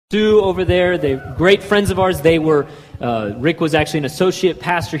Sue over there, they're great friends of ours. They were, Rick was actually an associate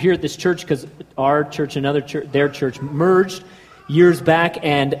pastor here at this church because our church and their church merged years back,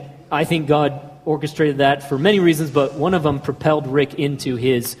 and I think God orchestrated that for many reasons, but one of them propelled Rick into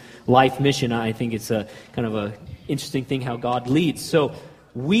his life mission. I think it's a kind of a interesting thing how God leads. So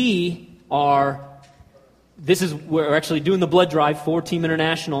we're actually doing the blood drive for Team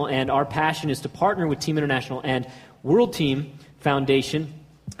International, and our passion is to partner with Team International and World Team Foundation.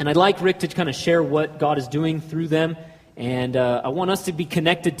 And I'd like Rick to kind of share what God is doing through them, and I want us to be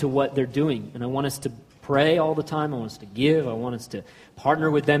connected to what they're doing, and I want us to pray all the time, I want us to give, I want us to partner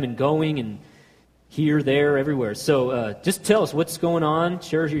with them in going and here, there, everywhere. So just tell us what's going on,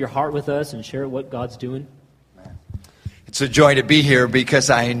 share your heart with us, and share what God's doing. It's a joy to be here because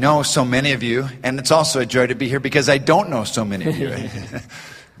I know so many of you, and it's also a joy to be here because I don't know so many of you.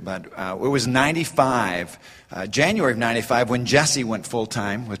 But it was 95, January of 95, when Jesse went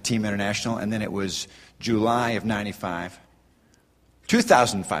full-time with Team International, and then it was July of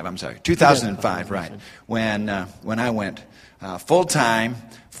 2005, right, when I went full-time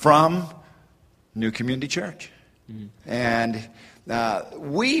from New Community Church. Mm-hmm. And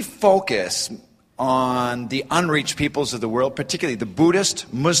we focus on the unreached peoples of the world, particularly the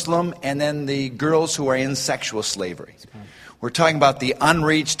Buddhist, Muslim, and then the girls who are in sexual slavery. We're talking about the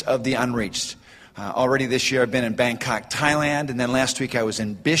unreached of the unreached. Already this year I've been in Bangkok, Thailand, and then last week I was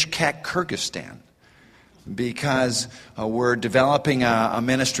in Bishkek, Kyrgyzstan, because we're developing a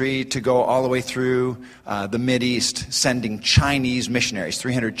ministry to go all the way through the Mideast, sending Chinese missionaries,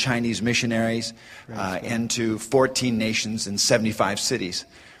 300 Chinese missionaries into 14 nations in 75 cities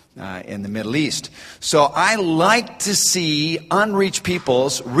in the Middle East. So I like to see unreached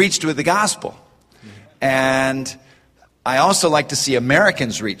peoples reached with the gospel. And I also like to see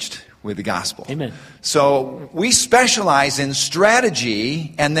Americans reached with the gospel. Amen. So we specialize in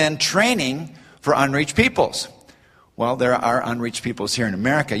strategy and then training for unreached peoples. Well, there are unreached peoples here in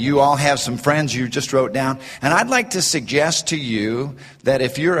America. You all have some friends you just wrote down. And I'd like to suggest to you that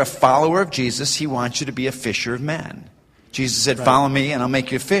if you're a follower of Jesus, he wants you to be a fisher of men. Jesus said, follow me and I'll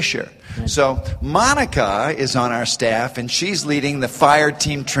make you a fisher. Right. So Monica is on our staff, and she's leading the fire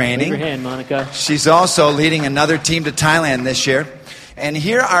team training. Raise your hand, Monica. She's also leading another team to Thailand this year. And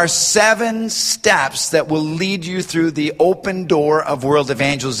here are 7 steps that will lead you through the open door of world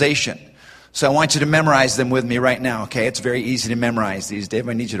evangelization. So I want you to memorize them with me right now, okay? It's very easy to memorize these, Dave.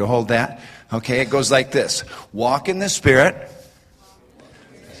 I need you to hold that. Okay, it goes like this. Walk in the Spirit.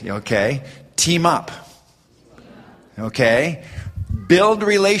 Okay. Team up. Okay. Build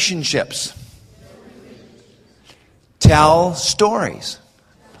relationships. Tell stories.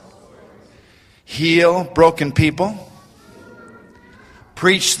 Heal broken people.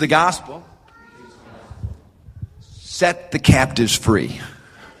 Preach the gospel. Set the captives free.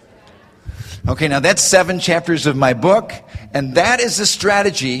 Okay, now that's 7 chapters of my book, and that is a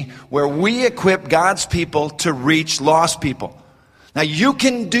strategy where we equip God's people to reach lost people. Now you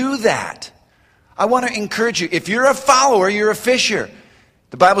can do that. I want to encourage you. If you're a follower, you're a fisher.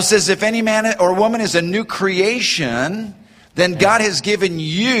 The Bible says if any man or woman is a new creation, then God has given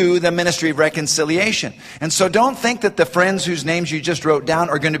you the ministry of reconciliation. And so don't think that the friends whose names you just wrote down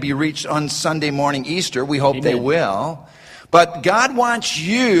are going to be reached on Sunday morning Easter. We hope they will. But God wants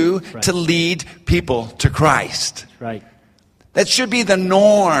you to lead people to Christ. Right. That should be the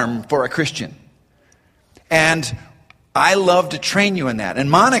norm for a Christian. And I love to train you in that.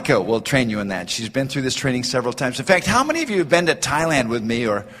 And Monica will train you in that. She's been through this training several times. In fact, how many of you have been to Thailand with me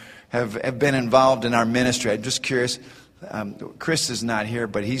or have been involved in our ministry? I'm just curious. Chris is not here,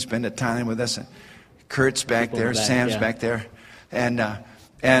 but he's been to Thailand with us. And Kurt's back there. Sam's back there.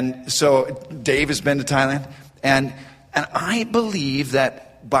 And so Dave has been to Thailand. And I believe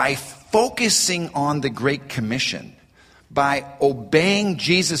that by focusing on the Great Commission, by obeying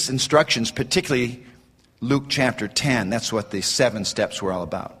Jesus' instructions, particularly Luke chapter 10, that's what the 7 steps were all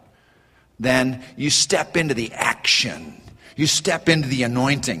about, then you step into the action. You step into the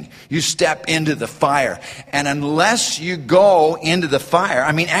anointing. You step into the fire. And unless you go into the fire,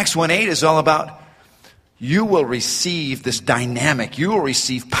 Acts 1:8 is all about you will receive this dynamic. You will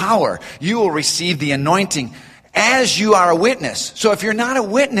receive power. You will receive the anointing as you are a witness. So if you're not a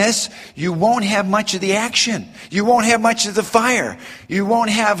witness, you won't have much of the action. You won't have much of the fire. You won't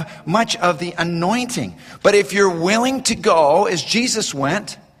have much of the anointing. But if you're willing to go as Jesus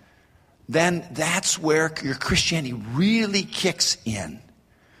went, then that's where your Christianity really kicks in.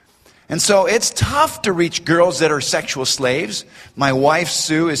 And so it's tough to reach girls that are sexual slaves. My wife,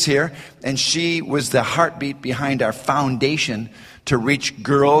 Sue, is here, and she was the heartbeat behind our foundation to reach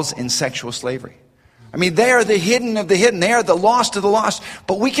girls in sexual slavery. I mean, they are the hidden of the hidden. They are the lost of the lost.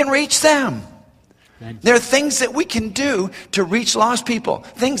 But we can reach them. Amen. There are things that we can do to reach lost people.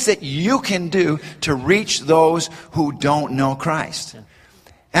 Things that you can do to reach those who don't know Christ. Yeah.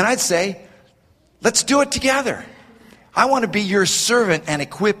 And I'd say, let's do it together. I want to be your servant and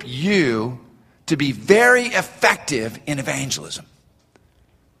equip you to be very effective in evangelism.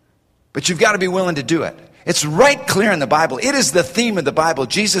 But you've got to be willing to do it. It's right clear in the Bible. It is the theme of the Bible.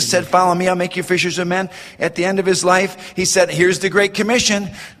 Jesus said, follow me, I'll make you fishers of men. At the end of his life, he said, here's the Great Commission.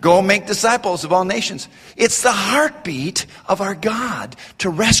 Go make disciples of all nations. It's the heartbeat of our God to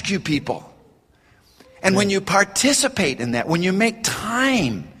rescue people. And when you participate in that, when you make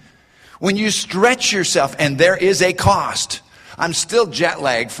time, when you stretch yourself, and there is a cost. I'm still jet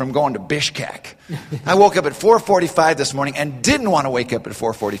lagged from going to Bishkek. I woke up at 4:45 this morning and didn't want to wake up at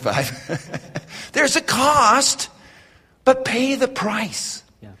 4:45. There's a cost, but pay the price.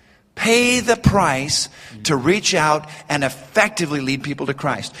 Yeah. Pay the price to reach out and effectively lead people to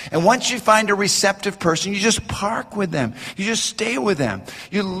Christ. And once you find a receptive person, you just park with them. You just stay with them.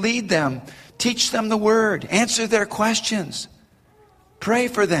 You lead them. Teach them the word. Answer their questions. Pray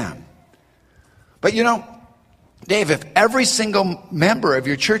for them. But you know, Dave, if every single member of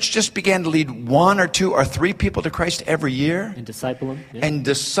your church just began to lead 1 or 2 or 3 people to Christ every year And disciple them. Yeah. and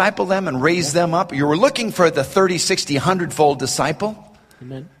disciple them and raise them up, you were looking for the 30, 60, 100-fold disciple.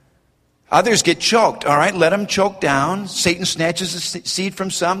 Amen. Others get choked. All right, let them choke down. Satan snatches a seed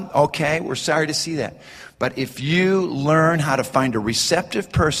from some. Okay, we're sorry to see that. But if you learn how to find a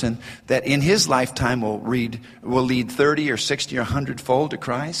receptive person that in his lifetime will lead 30 or 60 or 100-fold to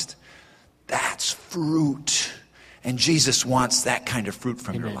Christ, that's fruit. And Jesus wants that kind of fruit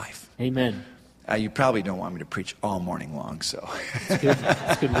from Amen. your life. Amen. You probably don't want me to preach all morning long, so. That's good.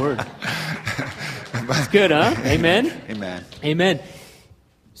 That's a good word. That's good, huh? Amen. Amen. Amen.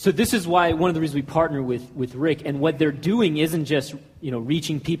 So this is why one of the reasons we partner with Rick, and what they're doing isn't just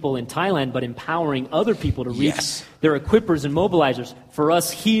reaching people in Thailand, but empowering other people to reach their equippers and mobilizers. For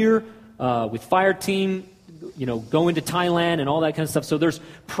us here with Fire Team, going to Thailand and all that kind of stuff. So there's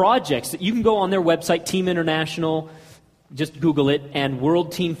projects that you can go on their website, Team International, just Google it, and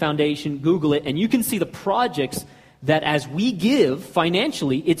World Team Foundation, Google it, and you can see the projects that as we give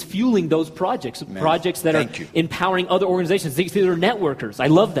financially, it's fueling those projects. Amen. Projects that Thank are you. empowering other organizations. They're networkers. I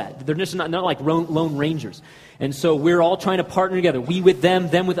love that. They're just not like lone rangers. And so we're all trying to partner together. We with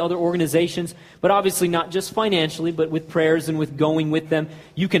them with other organizations. But obviously not just financially, but with prayers and with going with them.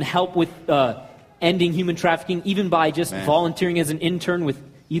 You can help with ending human trafficking, even by just volunteering as an intern with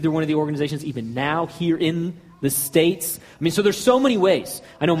either one of the organizations, even now here in the States. I mean, so there's so many ways.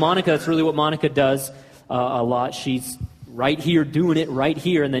 I know Monica, that's really what Monica does a lot. She's right here doing it right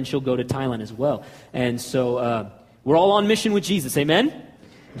here, and then she'll go to Thailand as well. And so we're all on mission with Jesus. Amen?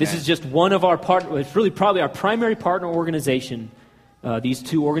 This is just one of our it's really probably our primary partner organization. These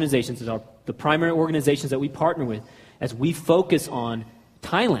two organizations are the primary organizations that we partner with as we focus on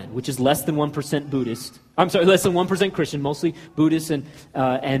Thailand, which is less than 1% Buddhist. I'm sorry, less than 1% Christian, mostly Buddhist,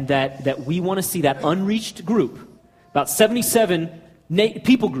 and that we want to see that unreached group, about 77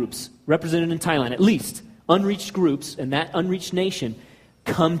 people groups represented in Thailand, at least, unreached groups, and that unreached nation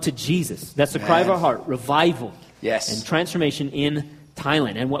come to Jesus. That's the cry of our heart, revival and transformation in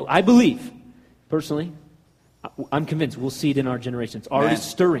Thailand. And what I believe, personally, I'm convinced we'll see it in our generation. It's already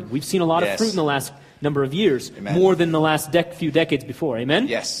stirring. We've seen a lot of fruit in the last number of years, more than the last few decades before. Amen?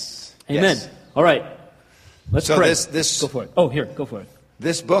 Yes. Amen. Yes. All right. Let's pray. This go for it. Oh, here, go for it.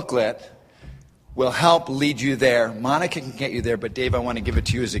 This booklet will help lead you there. Monica can get you there, but Dave, I want to give it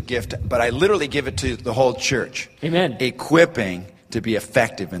to you as a gift. But I literally give it to the whole church. Amen. Equipping to be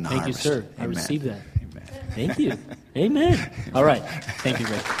effective in the harvest. Thank you, sir. I Amen. receive that. Amen. Thank you. Amen. All right. Thank you,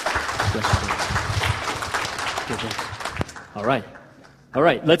 Rick. All right. All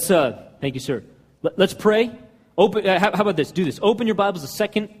right. Let's. Thank you, sir. Let's pray. Open. How about this? Do this. Open your Bibles to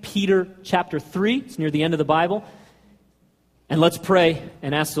 2 Peter chapter 3. It's near the end of the Bible. And let's pray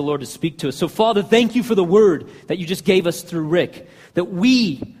and ask the Lord to speak to us. So, Father, thank you for the word that you just gave us through Rick, that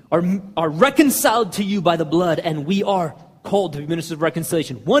we are reconciled to you by the blood, and we are called to be ministers of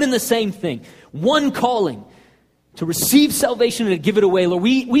reconciliation. One and the same thing. One calling to receive salvation and to give it away. Lord,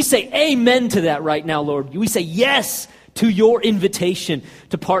 we say amen to that right now, Lord. We say yes to your invitation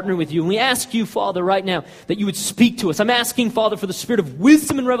to partner with you. And we ask you, Father, right now, that you would speak to us. I'm asking, Father, for the spirit of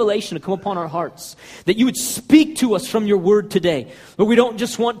wisdom and revelation to come upon our hearts, that you would speak to us from your word today. But we don't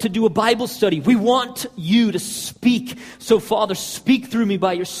just want to do a Bible study. We want you to speak. So, Father, speak through me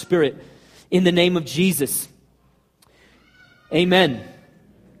by your Spirit in the name of Jesus. Amen.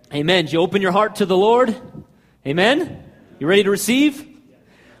 Amen. Did you open your heart to the Lord? Amen? You ready to receive?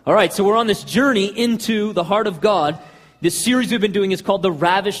 All right, so we're on this journey into the heart of God. This series we've been doing is called The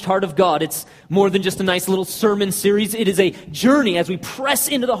Ravished Heart of God. It's more than just a nice little sermon series. It is a journey as we press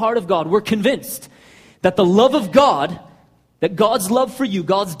into the heart of God. We're convinced that the love of God, that God's love for you,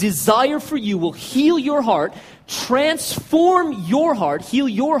 God's desire for you will heal your heart, transform your heart, heal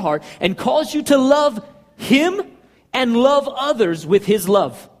your heart, and cause you to love Him and love others with His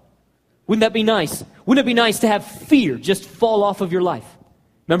love. Wouldn't that be nice? Wouldn't it be nice to have fear just fall off of your life?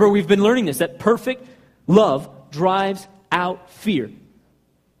 Remember, we've been learning this, that perfect love drives out fear.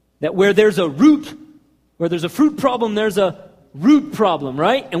 That where there's a root, where there's a fruit problem, there's a root problem,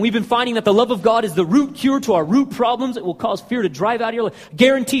 right? And we've been finding that the love of God is the root cure to our root problems. It will cause fear to drive out of your life.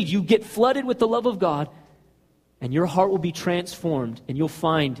 Guaranteed, you get flooded with the love of God, and your heart will be transformed, and you'll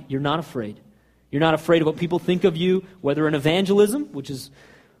find you're not afraid. You're not afraid of what people think of you, whether in evangelism, which is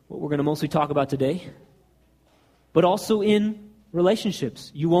what we're going to mostly talk about today, but also in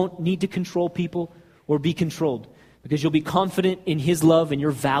relationships. You won't need to control people or be controlled because you'll be confident in His love and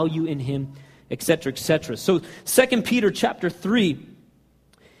your value in Him, etc., etc. So 2 Peter chapter 3,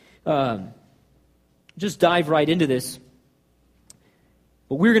 just dive right into this.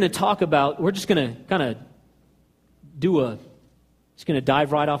 But we're going to talk about, we're just going to kind of just going to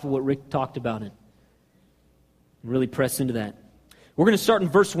dive right off of what Rick talked about and really press into that. We're going to start in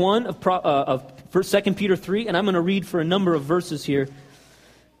verse 1 of 2 Peter 3, and I'm going to read for a number of verses here,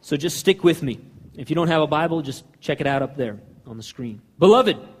 so just stick with me. If you don't have a Bible, just check it out up there on the screen.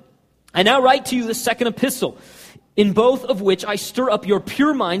 Beloved, I now write to you the second epistle, in both of which I stir up your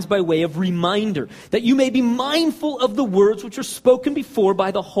pure minds by way of reminder, that you may be mindful of the words which are spoken before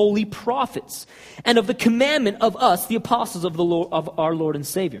by the holy prophets, and of the commandment of us, the apostles of our Lord and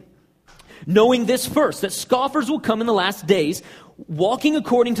Savior. Knowing this first, that scoffers will come in the last days, walking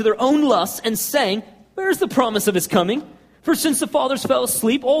according to their own lusts, and saying, where is the promise of His coming? For since the fathers fell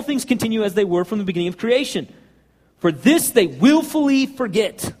asleep, all things continue as they were from the beginning of creation. For this they willfully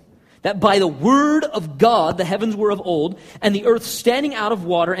forget, that by the word of God the heavens were of old, and the earth standing out of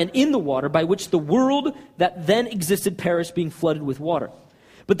water and in the water, by which the world that then existed perished, being flooded with water.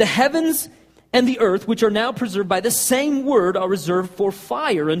 But the heavens and the earth, which are now preserved by the same word, are reserved for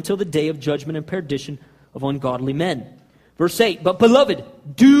fire until the day of judgment and perdition of ungodly men. Verse 8, but beloved,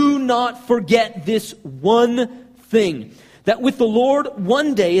 do not forget this one thing, that with the Lord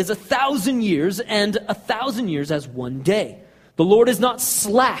 1 day is 1,000 years, and 1,000 years as 1 day. The Lord is not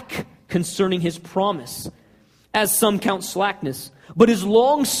slack concerning His promise, as some count slackness, but is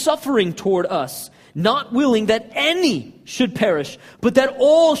long-suffering toward us, not willing that any should perish, but that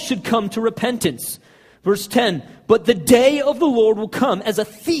all should come to repentance. Verse 10, but the day of the Lord will come as a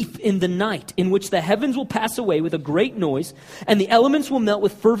thief in the night, in which the heavens will pass away with a great noise, and the elements will melt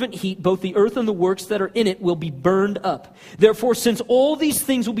with fervent heat, both the earth and the works that are in it will be burned up. Therefore, since all these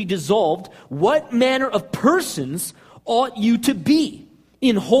things will be dissolved, what manner of persons ought you to be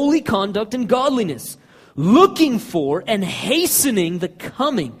in holy conduct and godliness, looking for and hastening the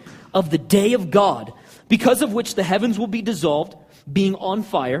coming of the day of God, because of which the heavens will be dissolved, being on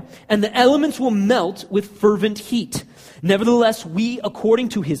fire, and the elements will melt with fervent heat. Nevertheless, we, according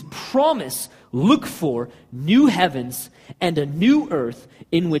to His promise, look for new heavens and a new earth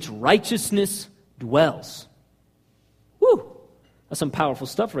in which righteousness dwells. Woo! That's some powerful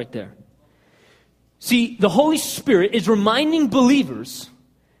stuff right there. See, the Holy Spirit is reminding believers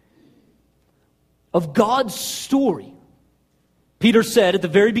of God's story. Peter said at the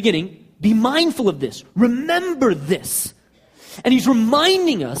very beginning, be mindful of this. Remember this. And he's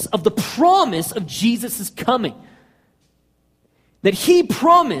reminding us of the promise of Jesus' coming. That He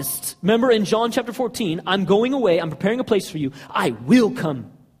promised, remember in John chapter 14, I'm going away, I'm preparing a place for you, I will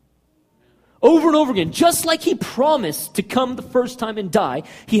come. Over and over again, just like He promised to come the first time and die,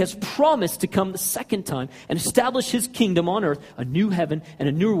 He has promised to come the second time and establish His kingdom on earth, a new heaven and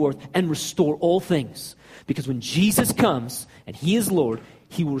a new earth, and restore all things. Because when Jesus comes and He is Lord,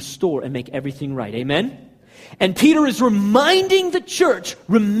 He will restore and make everything right. Amen? And Peter is reminding the church,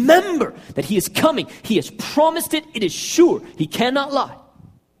 remember that He is coming. He has promised it. It is sure. He cannot lie.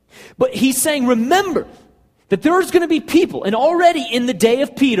 But he's saying, remember that there's going to be people, and already in the day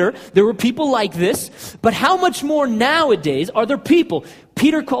of Peter, there were people like this, but how much more nowadays are there people?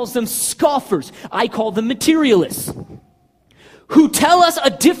 Peter calls them scoffers. I call them materialists, who tell us a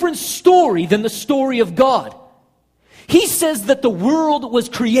different story than the story of God. He says that the world was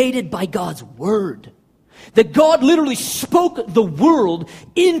created by God's word. That God literally spoke the world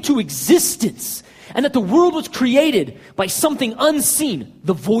into existence. And that the world was created by something unseen,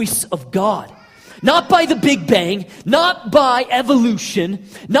 the voice of God. Not by the Big Bang, not by evolution,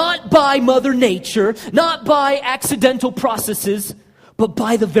 not by Mother Nature, not by accidental processes, but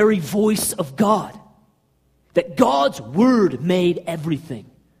by the very voice of God. That God's word made everything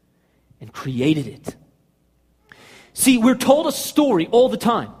and created it. See, we're told a story all the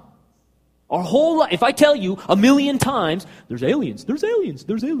time. Our whole life, if I tell you 1,000,000 times, there's aliens, there's aliens,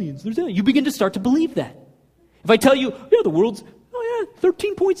 there's aliens, there's aliens, you begin to start to believe that. If I tell you, the world's,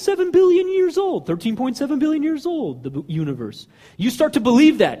 13.7 billion years old, 13.7 billion years old, the universe. You start to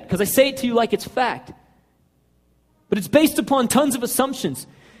believe that because I say it to you like it's fact. But it's based upon tons of assumptions.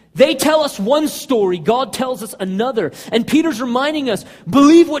 They tell us one story, God tells us another. And Peter's reminding us,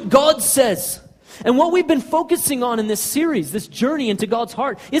 believe what God says. And what we've been focusing on in this series, this journey into God's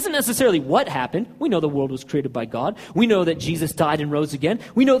heart, isn't necessarily what happened. We know the world was created by God. We know that Jesus died and rose again.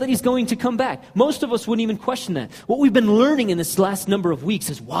 We know that He's going to come back. Most of us wouldn't even question that. What we've been learning in this last number of weeks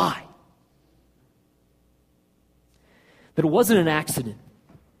is why. That it wasn't an accident.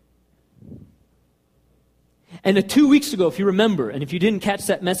 And 2 weeks ago, if you remember, and if you didn't catch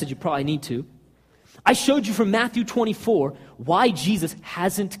that message, you probably need to, I showed you from Matthew 24 why Jesus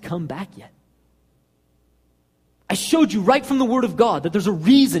hasn't come back yet. I showed you right from the Word of God that there's a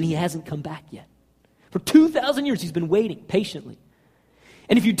reason He hasn't come back yet. For 2,000 years, He's been waiting patiently.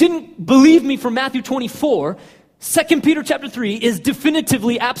 And if you didn't believe me from Matthew 24, 2 Peter chapter 3 is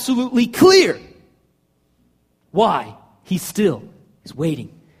definitively, absolutely clear why He still is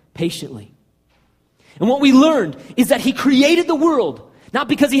waiting patiently. And what we learned is that He created the world, not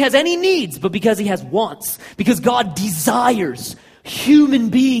because He has any needs, but because He has wants. Because God desires human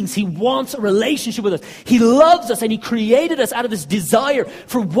beings. He wants a relationship with us. He loves us, and He created us out of this desire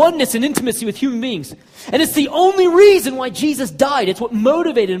for oneness and intimacy with human beings. And it's the only reason why Jesus died. It's what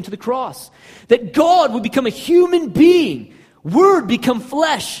motivated Him to the cross. That God would become a human being, Word become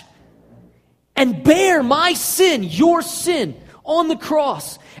flesh, and bear my sin, your sin, on the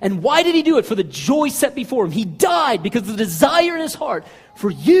cross. And why did He do it? For the joy set before Him. He died because of the desire in His heart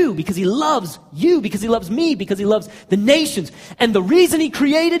for you, because He loves you, because He loves me, because He loves the nations. And the reason He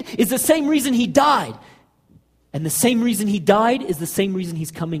created is the same reason He died. And the same reason He died is the same reason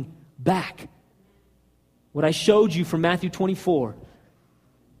He's coming back. What I showed you from Matthew 24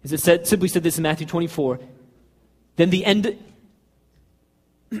 is it simply said this in Matthew 24. Then the end...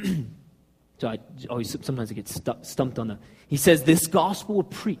 So sometimes I get stumped on that. He says, this gospel will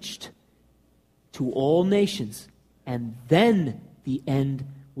preached to all nations, and then the end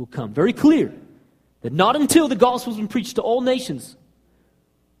will come. Very clear that not until the gospel has been preached to all nations.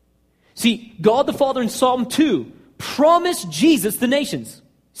 See, God the Father in Psalm 2 promised Jesus the nations.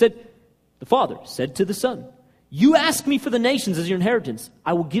 He said, the Father said to the Son, you ask me for the nations as your inheritance,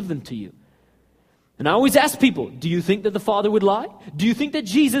 I will give them to you. And I always ask people, do you think that the Father would lie? Do you think that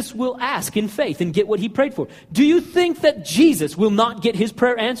Jesus will ask in faith and get what He prayed for? Do you think that Jesus will not get His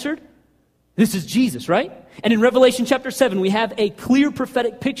prayer answered? This is Jesus, right? And in Revelation chapter 7, we have a clear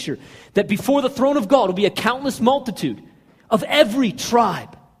prophetic picture that before the throne of God will be a countless multitude of every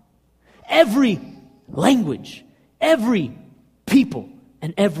tribe, every language, every people,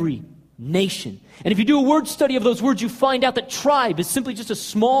 and every nation. And if you do a word study of those words, you find out that tribe is simply just a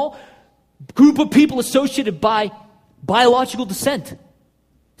small group of people associated by biological descent.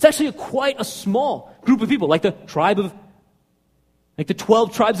 It's actually quite a small group of people, like the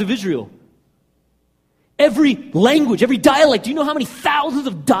 12 tribes of Israel. Every language, every dialect. Do you know how many thousands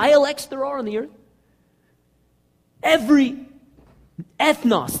of dialects there are on the earth? Every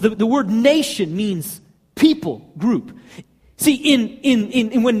ethnos, the word nation means people, group. See,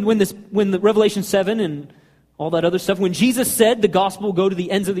 when the Revelation 7 and all that other stuff, when Jesus said the gospel will go to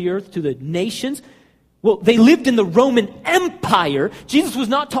the ends of the earth, to the nations, well, they lived in the Roman Empire. Jesus was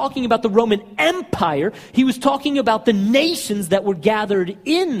not talking about the Roman Empire. He was talking about the nations that were gathered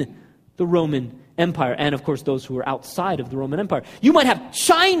in the Roman Empire. And, of course, those who were outside of the Roman Empire. You might have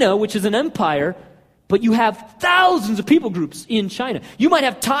China, which is an empire, but you have thousands of people groups in China. You might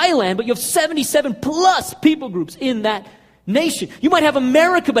have Thailand, but you have 77 plus people groups in that nation. You might have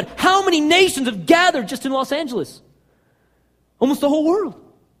America, but how many nations have gathered just in Los Angeles? Almost the whole world.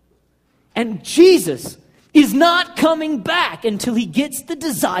 And Jesus is not coming back until He gets the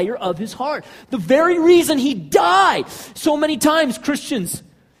desire of His heart. The very reason He died. So many times Christians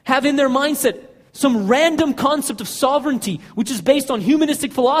have in their mindset some random concept of sovereignty, which is based on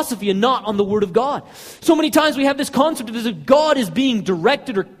humanistic philosophy and not on the Word of God. So many times we have this concept of as if God is being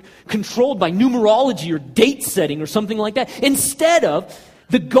directed or controlled by numerology or date setting or something like that, instead of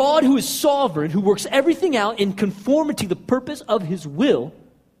the God who is sovereign, who works everything out in conformity to the purpose of His will,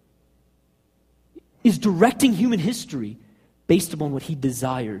 is directing human history based upon what He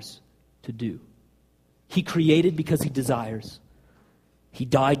desires to do. He created because He desires. He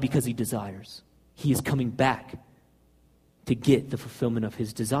died because He desires. He is coming back to get the fulfillment of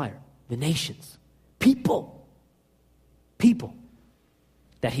his desire. The nations. People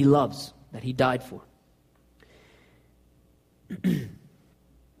that he loves, that he died for.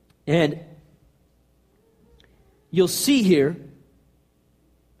 And you'll see here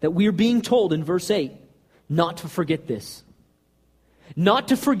that we are being told in verse 8 not to forget this. Not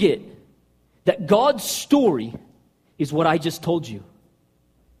to forget that God's story is what I just told you.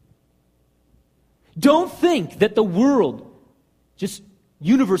 Don't think that the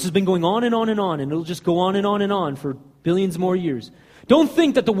universe has been going on and on and on, and it'll just go on and on and on for billions more years. Don't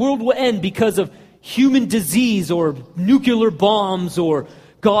think that the world will end because of human disease or nuclear bombs, or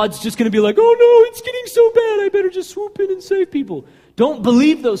God's just going to be like, oh no, it's getting so bad, I better just swoop in and save people. Don't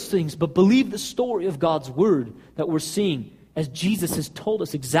believe those things, but believe the story of God's word that we're seeing as Jesus has told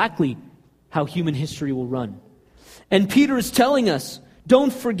us exactly how human history will run. And Peter is telling us,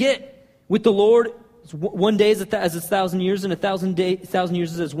 don't forget, with the Lord, one day is as 1,000 years, and 1,000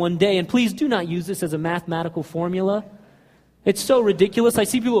 years is as one day. And please do not use this as a mathematical formula. It's so ridiculous. I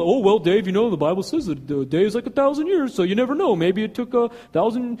see people, oh, well, Dave, the Bible says that a day is like 1,000 years, so you never know. Maybe it took a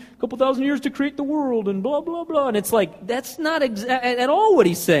couple thousand years to create the world, and blah, blah, blah. And it's like, that's not at all what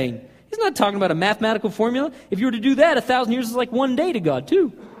he's saying. He's not talking about a mathematical formula. If you were to do that, 1,000 years is like one day to God,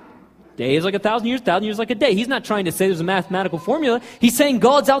 too. Day is like 1,000 years is like a day. He's not trying to say there's a mathematical formula. He's saying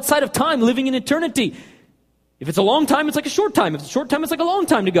God's outside of time, living in eternity. If it's a long time, it's like a short time. If it's a short time, it's like a long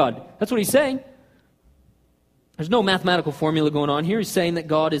time to God. That's what he's saying. There's no mathematical formula going on here. He's saying that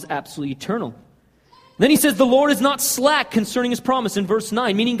God is absolutely eternal. And then he says the Lord is not slack concerning his promise in verse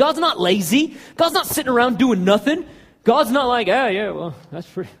 9, meaning God's not lazy. God's not sitting around doing nothing. God's not like, well, that's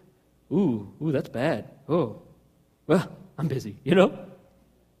pretty, that's bad. Oh, well, I'm busy,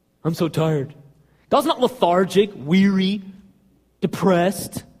 I'm so tired. God's not lethargic, weary,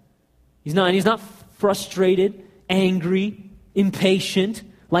 depressed. He's not frustrated, angry, impatient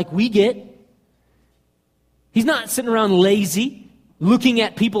like we get. He's not sitting around lazy, looking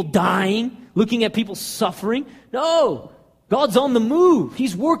at people dying, looking at people suffering. No, God's on the move.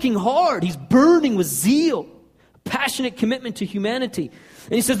 He's working hard. He's burning with zeal, passionate commitment to humanity.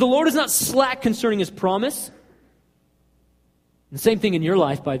 And he says the Lord is not slack concerning his promise. The same thing in your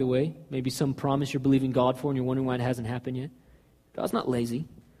life, by the way. Maybe some promise you're believing God for and you're wondering why it hasn't happened yet. God's not lazy.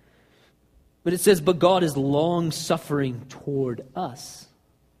 But it says, but God is long-suffering toward us.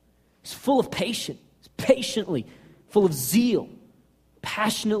 He's full of patience. He's patiently, full of zeal,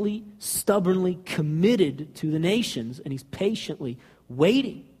 passionately, stubbornly committed to the nations, and he's patiently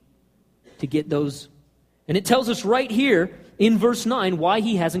waiting to get those. And it tells us right here in verse 9 why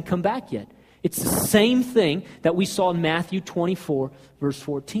he hasn't come back yet. It's the same thing that we saw in Matthew 24, verse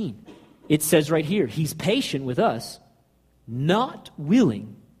 14. It says right here, he's patient with us, not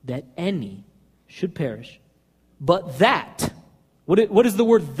willing that any should perish, but that. What does the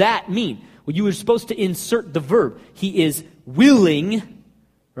word that mean? Well, you were supposed to insert the verb. He is willing,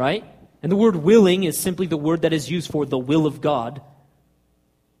 right? And the word willing is simply the word that is used for the will of God.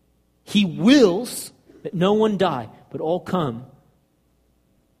 He wills that no one die, but all come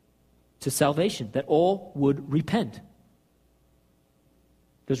to salvation, that all would repent.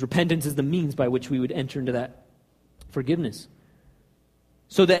 Because repentance is the means by which we would enter into that forgiveness.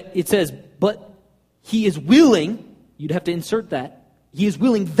 So that it says, but he is willing, you'd have to insert that, he is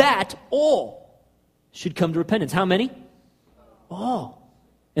willing that all should come to repentance. How many? All.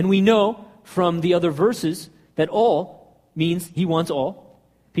 And we know from the other verses that all means he wants all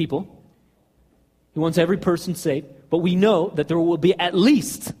people. He wants every person saved. But we know that there will be at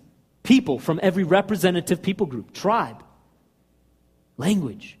least people from every representative people group, tribe,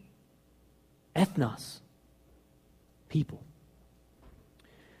 language, ethnos, people.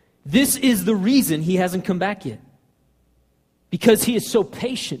 This is the reason he hasn't come back yet. Because he is so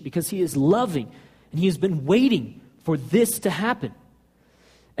patient, because he is loving, and he has been waiting for this to happen.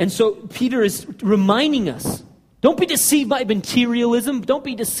 And so Peter is reminding us, don't be deceived by materialism. Don't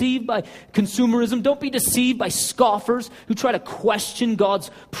be deceived by consumerism. Don't be deceived by scoffers who try to question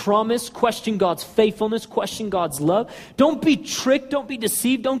God's promise, question God's faithfulness, question God's love. Don't be tricked. Don't be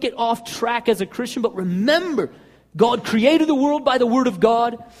deceived. Don't get off track as a Christian. But remember, God created the world by the word of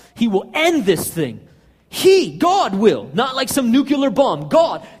God. He will end this thing. God will, not like some nuclear bomb.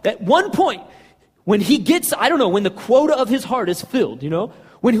 God, at one point, when he gets, when the quota of his heart is filled,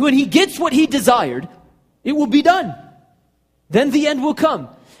 when he gets what he desired, it will be done. Then the end will come.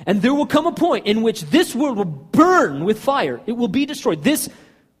 And there will come a point in which this world will burn with fire. It will be destroyed. This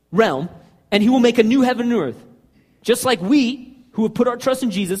realm. And he will make a new heaven and earth. Just like we, who have put our trust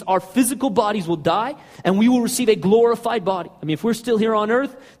in Jesus, our physical bodies will die. And we will receive a glorified body. If we're still here on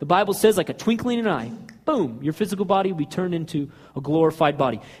earth, the Bible says like a twinkling in an eye. boom, your physical body will be turned into a glorified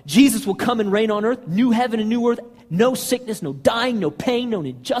body. Jesus will come and reign on earth, new heaven and new earth, no sickness, no dying, no pain, no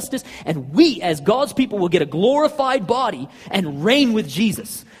injustice, and we as God's people will get a glorified body and reign with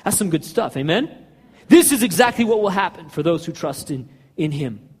Jesus. That's some good stuff, amen? This is exactly what will happen for those who trust in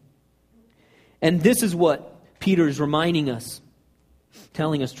Him. And this is what Peter is reminding us,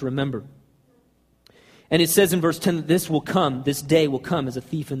 telling us to remember. And it says in verse 10 that this day will come as a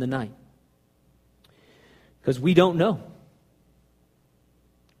thief in the night. Because we don't know.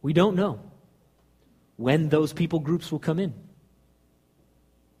 We don't know when those people groups will come in.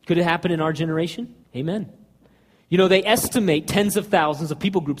 Could it happen in our generation? Amen. You know, they estimate tens of thousands of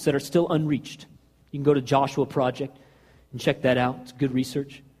people groups that are still unreached. You can go to Joshua Project and check that out. It's good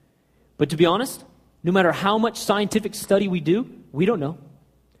research. But to be honest, no matter how much scientific study we do, we don't know.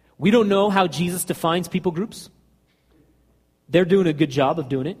 We don't know how Jesus defines people groups. They're doing a good job of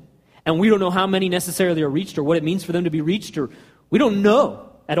doing it. And we don't know how many necessarily are reached or what it means for them to be reached. Or we don't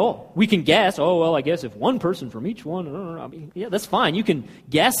know at all. We can guess, I guess if one person from each one, yeah, that's fine. You can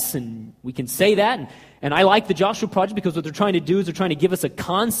guess and we can say that. And I like the Joshua Project because what they're trying to do is they're trying to give us a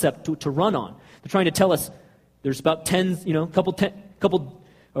concept to run on. They're trying to tell us there's about 20,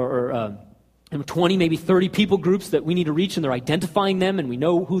 maybe 30 people groups that we need to reach, and they're identifying them, and we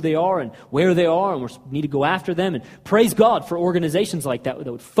know who they are and where they are, and we need to go after them. And praise God for organizations like that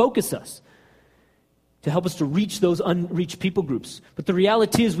would focus us to help us to reach those unreached people groups. But the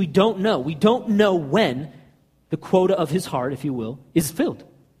reality is we don't know. We don't know when the quota of His heart, if you will, is filled.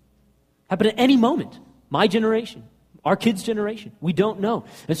 Happen at any moment. My generation, our kids' generation. We don't know.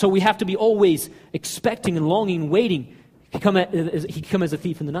 And so we have to be always expecting and longing and waiting. He come as a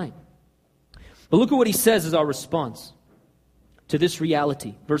thief in the night. But look at what he says as our response to this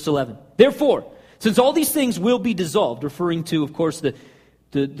reality. Verse 11. Therefore, since all these things will be dissolved, referring to, of course, the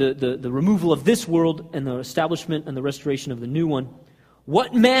removal of this world and the establishment and the restoration of the new one,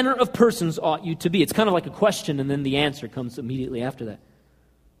 what manner of persons ought you to be? It's kind of like a question, and then the answer comes immediately after that.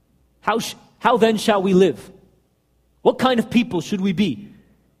 How then shall we live? What kind of people should we be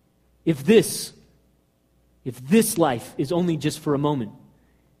if this life is only just for a moment?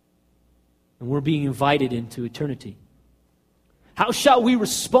 And we're being invited into eternity. How shall we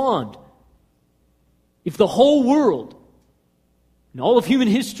respond if the whole world and all of human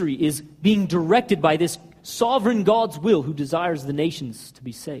history is being directed by this sovereign God's will who desires the nations to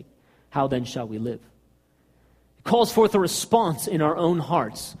be saved? How then shall we live? It calls forth a response in our own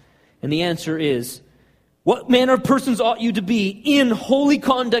hearts. And the answer is, what manner of persons ought you to be in holy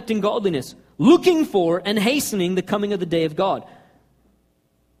conduct and godliness, looking for and hastening the coming of the day of God?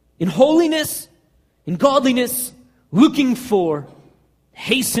 In holiness, in godliness, looking for,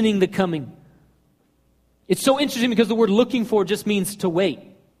 hastening the coming. It's so interesting because the word looking for just means to wait.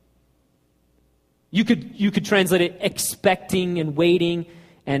 You could translate it expecting and waiting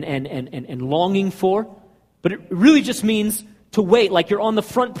and longing for, but it really just means to wait, like you're on the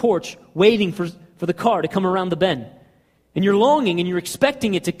front porch waiting for the car to come around the bend. And you're longing and you're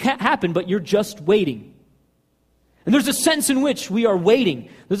expecting it to happen, but you're just waiting. And there's a sense in which we are waiting.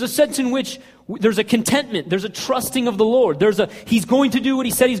 There's a sense in which there's a contentment. There's a trusting of the Lord. He's going to do what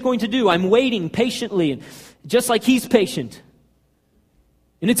He said He's going to do. I'm waiting patiently, and just like He's patient.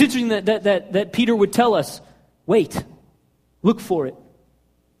 And it's interesting that Peter would tell us, wait, look for it.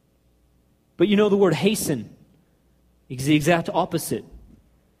 But you know the word hasten is the exact opposite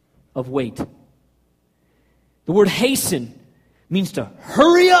of wait. The word hasten means to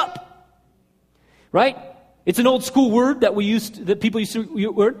hurry up, right? It's an old school word that people used to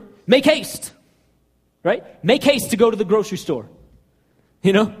use. Make haste, right? Make haste to go to the grocery store.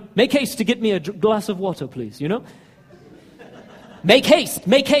 You know, make haste to get me a glass of water, please. You know, make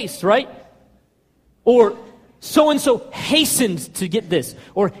haste, right? Or so and so hastened to get this,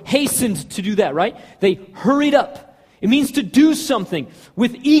 or hastened to do that, right? They hurried up. It means to do something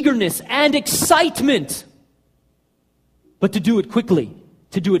with eagerness and excitement, but to do it quickly,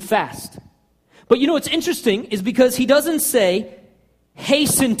 to do it fast. But you know what's interesting is because he doesn't say,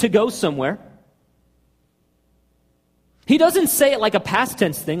 hasten to go somewhere. He doesn't say it like a past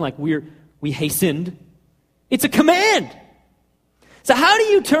tense thing, like we hastened. It's a command. So how do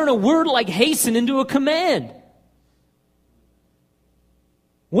you turn a word like hasten into a command?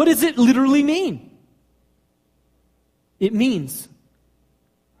 What does it literally mean? It means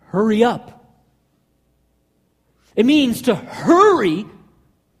hurry up. It means to hurry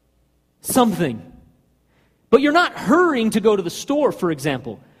something. But you're not hurrying to go to the store, for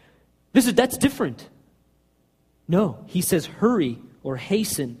example. That's different. No, he says hurry or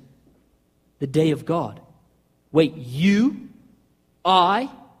hasten the day of God. Wait,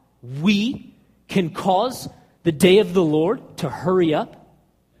 we can cause the day of the Lord to hurry up?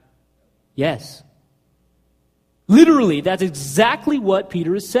 Yes. Literally, that's exactly what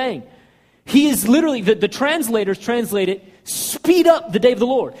Peter is saying. He is literally, the translators translate it, speed up the day of the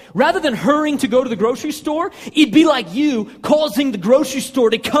Lord. Rather than hurrying to go to the grocery store, it'd be like you causing the grocery store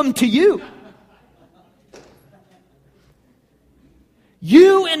to come to you.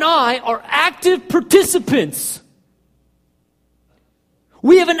 You and I are active participants.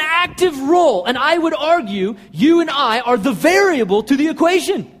 We have an active role, and I would argue you and I are the variable to the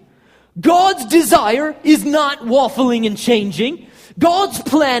equation. God's desire is not waffling and changing. God's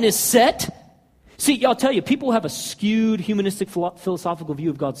plan is set. See, I'll tell you, people who have a skewed humanistic philosophical view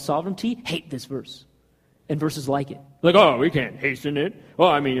of God's sovereignty hate this verse and verses like it. Like, oh, we can't hasten it. Well,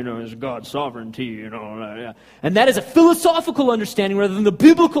 I mean, it's God's sovereignty, Yeah. And that is a philosophical understanding rather than the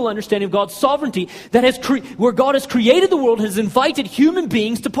biblical understanding of God's sovereignty that has where God has created the world, has invited human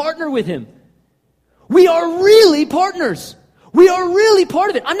beings to partner with Him. We are really partners. We are really part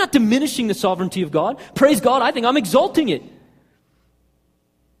of it. I'm not diminishing the sovereignty of God. Praise God, I think I'm exalting it.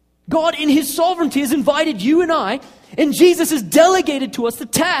 God in His sovereignty has invited you and I, and Jesus has delegated to us the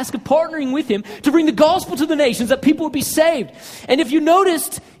task of partnering with Him to bring the gospel to the nations that people would be saved. And if you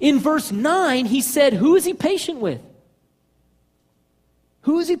noticed in verse 9, He said, who is He patient with?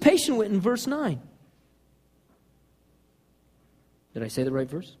 Who is He patient with in verse 9? Did I say the right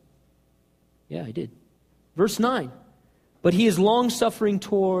verse? Yeah, I did. Verse 9. But He is long-suffering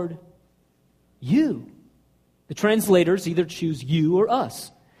toward you. The translators either choose you or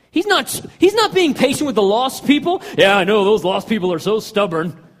us. He's not being patient with the lost people. Yeah, I know, those lost people are so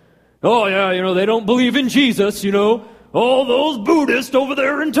stubborn. Oh, yeah, they don't believe in Jesus, All those Buddhists over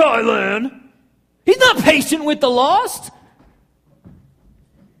there in Thailand. He's not patient with the lost. I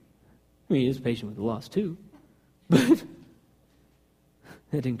mean, He is patient with the lost, too. But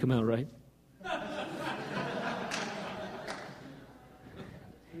that didn't come out right.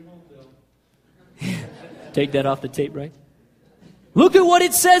 Take that off the tape, right? Look at what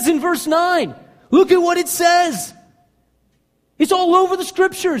it says in verse 9. Look at what it says. It's all over the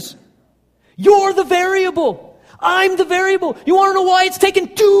scriptures. You're the variable. I'm the variable. You want to know why it's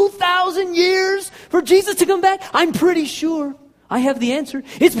taken 2,000 years for Jesus to come back? I'm pretty sure I have the answer.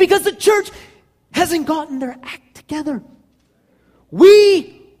 It's because the church hasn't gotten their act together.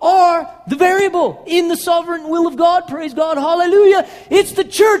 We are the variable in the sovereign will of God. Praise God. Hallelujah. It's the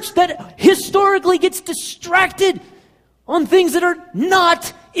church that historically gets distracted on things that are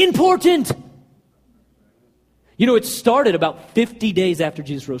not important. It started about 50 days after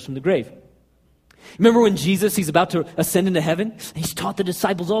Jesus rose from the grave. Remember when Jesus, He's about to ascend into heaven? He's taught the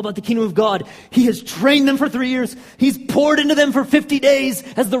disciples all about the kingdom of God. He has trained them for 3 years. He's poured into them for 50 days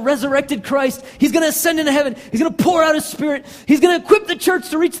as the resurrected Christ. He's going to ascend into heaven. He's going to pour out His Spirit. He's going to equip the church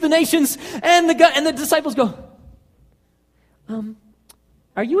to reach the nations. And the disciples go,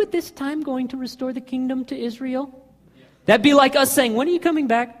 are you at this time going to restore the kingdom to Israel? That'd be like us saying, when are you coming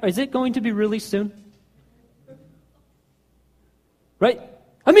back? Is it going to be really soon? Right?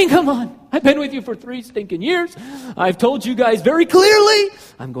 I mean, come on. I've been with you for 3 stinking years. I've told you guys very clearly,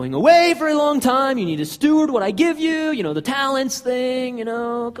 I'm going away for a long time. You need to steward what I give you. The talents thing,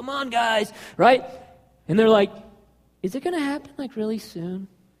 Come on, guys. Right? And they're like, is it going to happen really soon?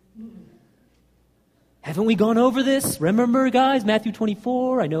 Haven't we gone over this? Remember, guys, Matthew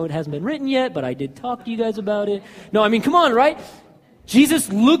 24? I know it hasn't been written yet, but I did talk to you guys about it. No, I mean, come on, right?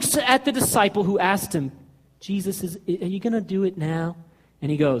 Jesus looks at the disciple who asked Him, Jesus, are you going to do it now? And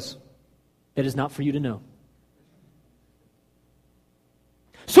He goes, that is not for you to know.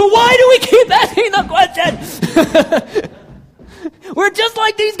 So why do we keep asking the question? We're just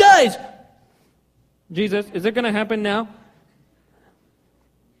like these guys. Jesus, is it going to happen now?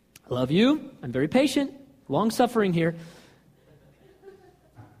 I love you. I'm very patient. Long-suffering here.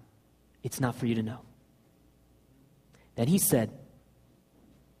 It's not for you to know. Then He said,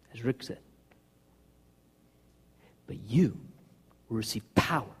 as Rick said, but you will receive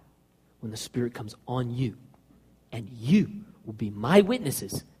power when the Spirit comes on you, and you will be my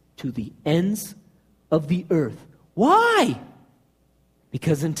witnesses to the ends of the earth. Why?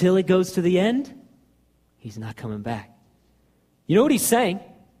 Because until it goes to the end, He's not coming back. You know what He's saying?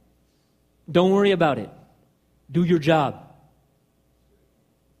 Don't worry about it. Do your job.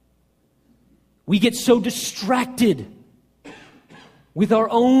 We get so distracted with our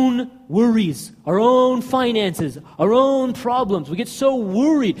own worries, our own finances, our own problems. We get so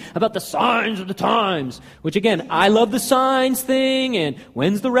worried about the signs of the times, which again, I love the signs thing, and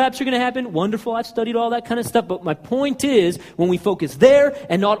when's the rapture going to happen? Wonderful, I've studied all that kind of stuff, but my point is, when we focus there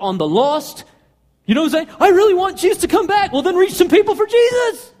and not on the lost, you know what I'm saying? I really want Jesus to come back. Well, then reach some people for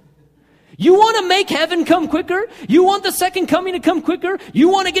Jesus. You want to make heaven come quicker? You want the second coming to come quicker? You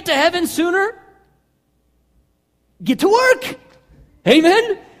want to get to heaven sooner? Get to work.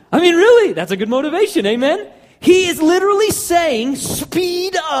 Amen? I mean, really, that's a good motivation. Amen? He is literally saying,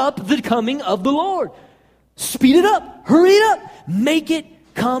 speed up the coming of the Lord. Speed it up. Hurry it up. Make it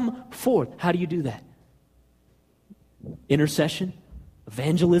come forth. How do you do that? Intercession,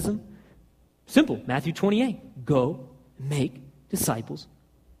 evangelism. Simple. Matthew 28. Go make disciples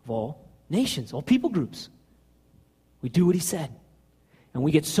of all nations, all people groups. We do what he said. And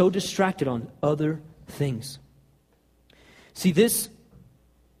we get so distracted on other things. See, this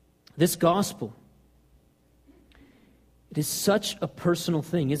gospel, it is such a personal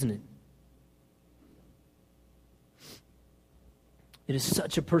thing, isn't it? It is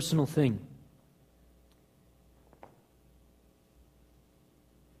such a personal thing.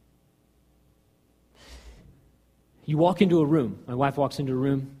 You walk into a room. My wife walks into a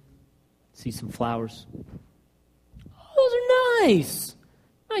room, sees some flowers. Oh, those are nice.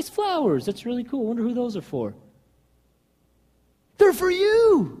 Nice flowers. That's really cool. I wonder who those are for. They're for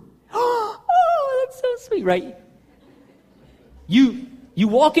you. Oh, that's so sweet, right? You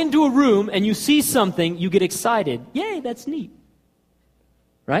walk into a room and you see something, you get excited. Yay, that's neat.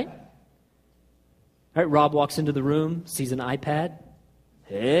 Right? Right, Rob walks into the room, sees an iPad.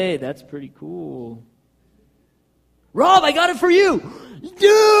 Hey, that's pretty cool. Rob, I got it for you.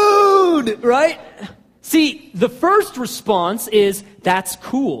 Dude! Right? See, the first response is, that's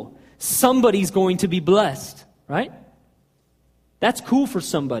cool. Somebody's going to be blessed. Right? That's cool for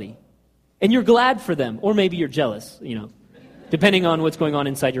somebody. And you're glad for them. Or maybe you're jealous, depending on what's going on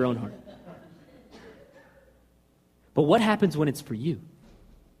inside your own heart. But what happens when it's for you?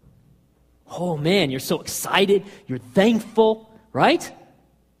 Oh man, you're so excited. You're thankful, right?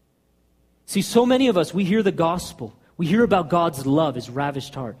 See, so many of us, we hear the gospel. We hear about God's love, his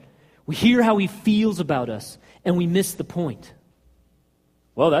ravished heart. We hear how he feels about us, and we miss the point.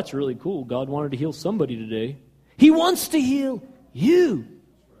 Well, that's really cool. God wanted to heal somebody today. He wants to heal you.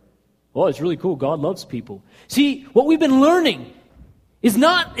 Well, it's really cool. God loves people. See, what we've been learning is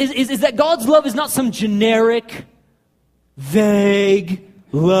that God's love is not some generic, vague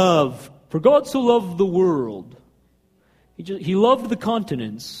love. For God so loved the world. He loved the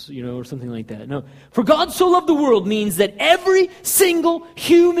continents, or something like that. No. For God so loved the world means that every single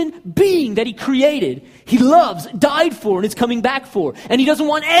human being that he created, he loves, died for, and is coming back for. And he doesn't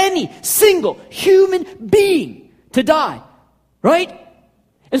want any single human being to die. Right?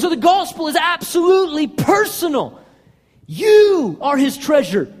 And so the gospel is absolutely personal. You are his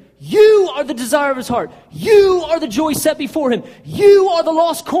treasure. You are the desire of his heart. You are the joy set before him. You are the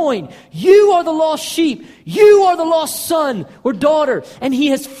lost coin. You are the lost sheep. You are the lost son or daughter. And he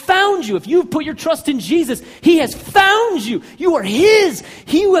has found you. If you've put your trust in Jesus, he has found you. You are his.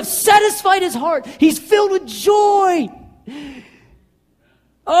 You have satisfied his heart. He's filled with joy.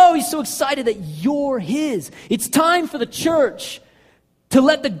 Oh, he's so excited that you're his. It's time for the church to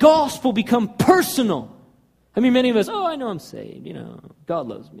let the gospel become personal. I mean, many of us, I know I'm saved, God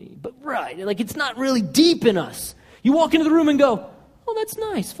loves me. But right, it's not really deep in us. You walk into the room and go, oh, that's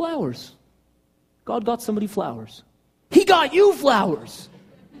nice, flowers. God got somebody flowers. He got you flowers.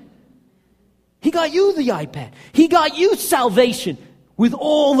 He got you the iPad. He got you salvation with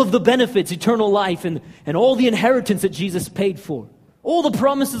all of the benefits, eternal life, and all the inheritance that Jesus paid for. All the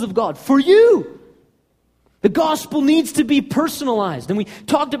promises of God for you. The gospel needs to be personalized. And we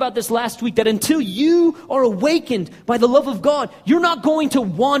talked about this last week, that until you are awakened by the love of God, you're not going to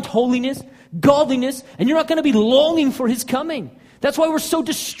want holiness, godliness, and you're not going to be longing for his coming. That's why we're so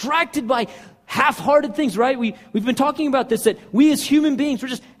distracted by half-hearted things, right? We've been talking about this, that we as human beings, we're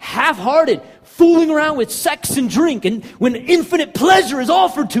just half-hearted, fooling around with sex and drink, and when infinite pleasure is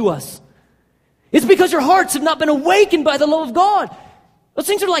offered to us. It's because your hearts have not been awakened by the love of God. Those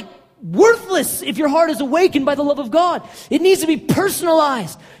things are like worthless if your heart is awakened by the love of God. It needs to be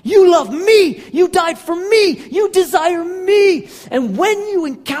personalized. You love me. You died for me. You desire me. And when you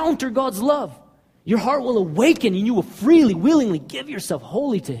encounter God's love, your heart will awaken and you will freely, willingly give yourself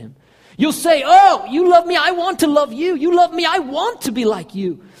wholly to him. You'll say, oh, you love me. I want to love you. You love me. I want to be like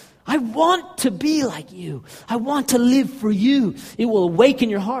you. I want to be like you. I want to live for you. It will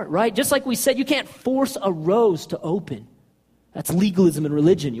awaken your heart, right? Just like we said, you can't force a rose to open. That's legalism in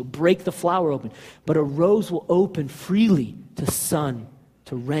religion. You'll break the flower open. But a rose will open freely to sun,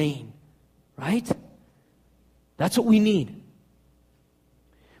 to rain. Right? That's what we need.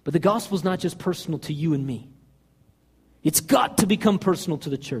 But the gospel is not just personal to you and me. It's got to become personal to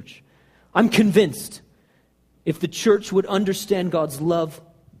the church. I'm convinced if the church would understand God's love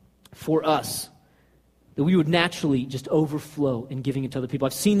for us, that we would naturally just overflow in giving it to other people.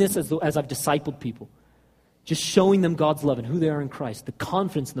 I've seen this as I've discipled people. Just showing them God's love and who they are in Christ. The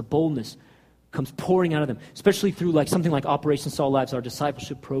confidence and the boldness comes pouring out of them, especially through like something like Operation Salt Lives, our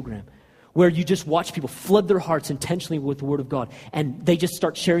discipleship program, where you just watch people flood their hearts intentionally with the Word of God, and they just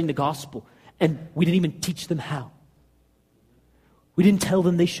start sharing the gospel, and we didn't even teach them how. We didn't tell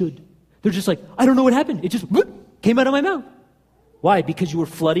them they should. They're just like, I don't know what happened. It just came out of my mouth. Why? Because you were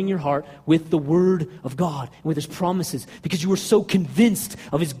flooding your heart with the Word of God and with His promises. Because you were so convinced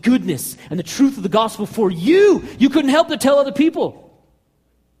of His goodness and the truth of the gospel for you, you couldn't help to tell other people.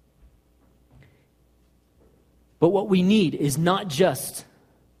 But what we need is not just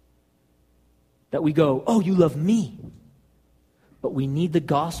that we go, oh, you love me. But we need the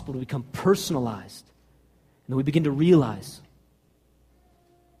gospel to become personalized. And then we begin to realize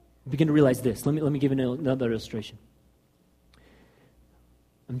this. Let me give you another illustration.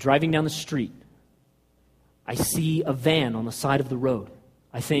 I'm driving down the street. I see a van on the side of the road.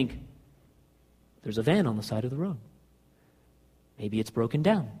 I think, there's a van on the side of the road. Maybe it's broken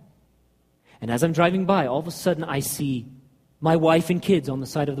down. And as I'm driving by, all of a sudden I see my wife and kids on the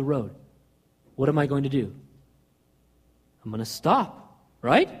side of the road. What am I going to do? I'm going to stop,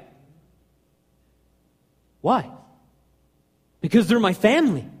 right? Why? Because they're my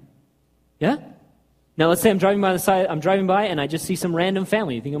family. Yeah? Now let's say I'm driving by and I just see some random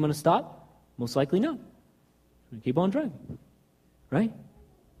family. You think I'm going to stop? Most likely no. I'm going to keep on driving. Right?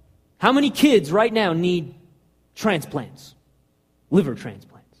 How many kids right now need transplants? Liver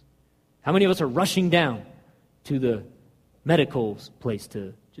transplants. How many of us are rushing down to the medical place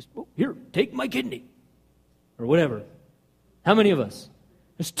to just, here, take my kidney? Or whatever. How many of us?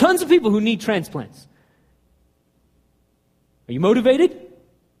 There's tons of people who need transplants. Are you motivated?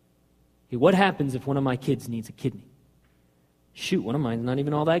 Hey, what happens if one of my kids needs a kidney? Shoot, one of mine's not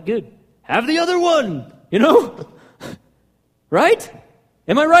even all that good. Have the other one, you know? Right?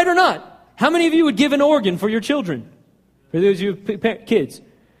 Am I right or not? How many of you would give an organ for your children? For those of you kids?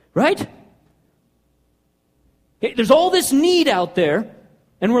 Right? Hey, there's all this need out there,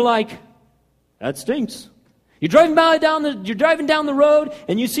 and we're like, that stinks. You're driving down the road,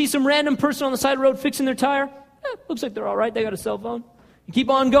 and you see some random person on the side of the road fixing their tire. Looks like they're all right. They got a cell phone. You keep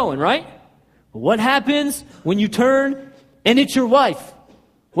on going, right? But what happens when you turn and it's your wife?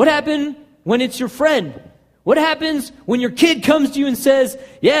 What happens when it's your friend? What happens when your kid comes to you and says,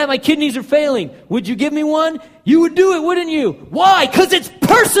 yeah, my kidneys are failing. Would you give me one? You would do it, wouldn't you? Why? Because it's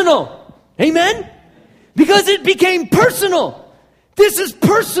personal. Amen? Because it became personal. This is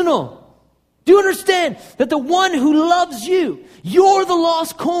personal. Do you understand that the one who loves you, you're the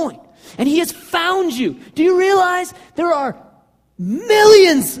lost coin, and He has found you? Do you realize there are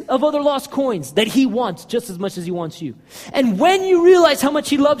millions of other lost coins that He wants just as much as He wants you? And when you realize how much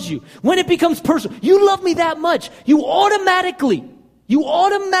He loves you, when it becomes personal, you love me that much, you automatically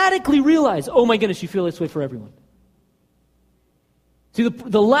realize, oh my goodness, you feel this way for everyone. See,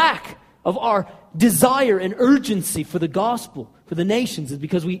 the lack of our desire and urgency for the gospel, for the nations, is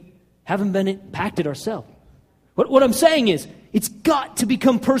because we haven't been impacted ourselves. What I'm saying is, it's got to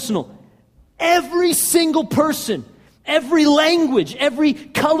become personal. Every single person, every language, every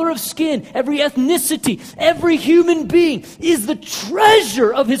color of skin, every ethnicity, every human being is the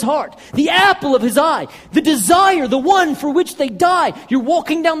treasure of His heart, the apple of His eye, the desire, the one for which they die. You're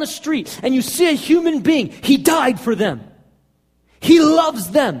walking down the street and you see a human being. He died for them. He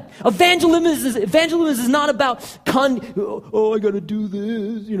loves them. Evangelism is not about, I got to do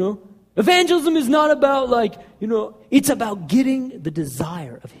this, you know. Evangelism is not about it's about getting the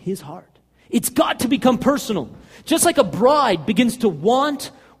desire of His heart. It's got to become personal. Just like a bride begins to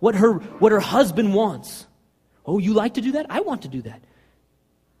want what her husband wants. Oh, you like to do that? I want to do that.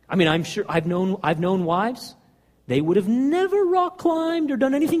 I mean, I'm sure I've known wives. They would have never rock climbed or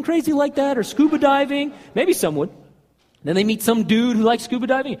done anything crazy like that, or scuba diving. Maybe some would. Then they meet some dude who likes scuba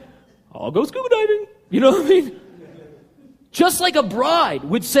diving. I'll go scuba diving. You know what I mean? Just like a bride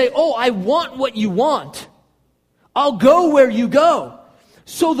would say, oh, I want what you want. I'll go where you go.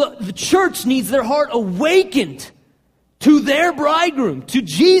 So the church needs their heart awakened to their bridegroom, to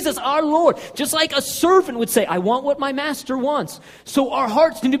Jesus our Lord. Just like a servant would say, I want what my master wants. So our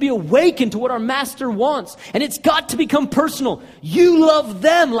hearts need to be awakened to what our master wants. And it's got to become personal. You love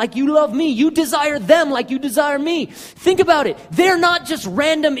them like you love me. You desire them like you desire me. Think about it. They're not just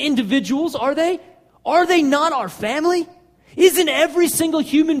random individuals, are they? Are they not our family? Isn't every single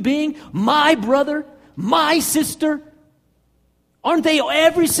human being my brother, my sister? Aren't they?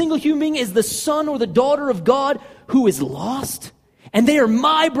 Every single human being is the son or the daughter of God who is lost. And they are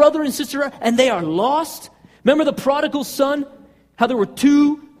my brother and sister, and they are lost. Remember the prodigal son? How there were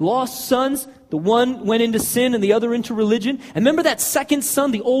two lost sons. The one went into sin and the other into religion. And remember that second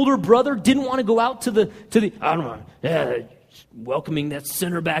son, the older brother, didn't want to go out to the I don't know, welcoming that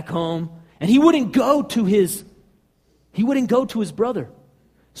sinner back home. And he wouldn't go to his brother.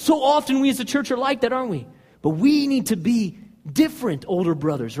 So often we as a church are like that, aren't we? But we need to be different older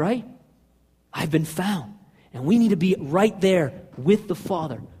brothers, right? I've been found. And we need to be right there with the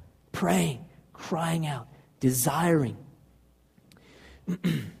Father, praying, crying out, desiring.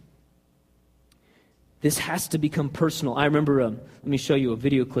 This has to become personal. I remember, let me show you a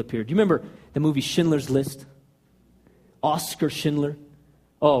video clip here. Do you remember the movie Schindler's List? Oskar Schindler.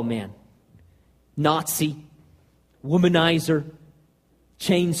 Oh, man. Nazi, womanizer,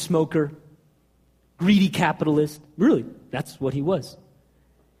 chain smoker, greedy capitalist. Really, that's what he was.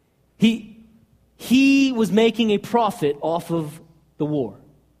 He was making a profit off of the war.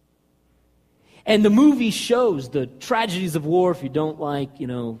 And the movie shows the tragedies of war. If you don't like,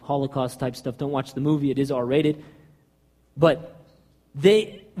 Holocaust type stuff, don't watch the movie. It is R-rated. But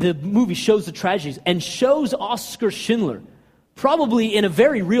the movie shows the tragedies and shows Oskar Schindler, probably in a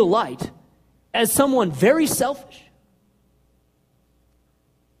very real light, as someone very selfish.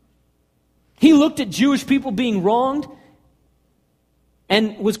 He looked at Jewish people being wronged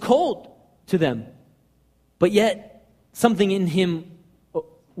and was cold to them. But yet, something in him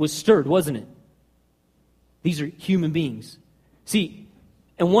was stirred, wasn't it? These are human beings. See,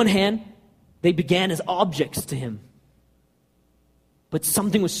 on one hand, they began as objects to him. But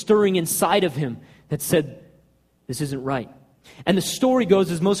something was stirring inside of him that said, this isn't right. And the story goes,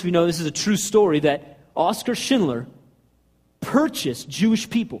 as most of you know, this is a true story, that Oskar Schindler purchased Jewish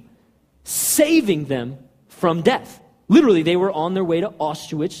people, saving them from death. Literally, they were on their way to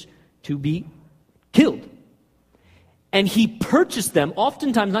Auschwitz to be killed. And he purchased them,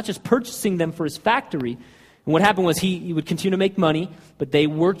 oftentimes not just purchasing them for his factory. And what happened was he would continue to make money, but they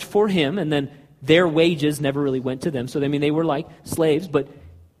worked for him, and then their wages never really went to them. So, they were like slaves, but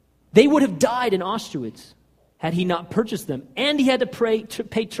they would have died in Auschwitz had he not purchased them. And he had to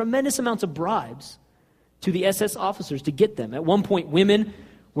pay tremendous amounts of bribes to the SS officers to get them. At one point, women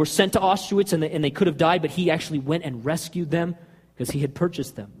were sent to Auschwitz, and they could have died, but he actually went and rescued them because he had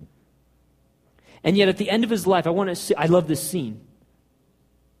purchased them. And yet, at the end of his life, I love this scene,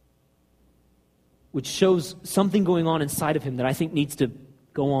 which shows something going on inside of him that I think needs to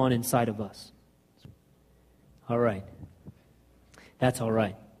go on inside of us. All right. That's all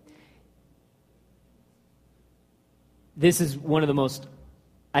right. This is one of the most,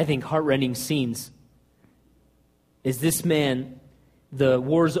 I think, heartrending scenes. Is this man, the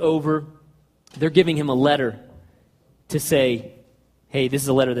war's over, they're giving him a letter to say, hey, this is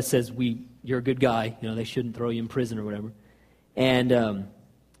a letter that says you're a good guy, they shouldn't throw you in prison or whatever. And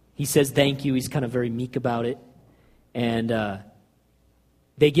he says thank you. He's kind of very meek about it. And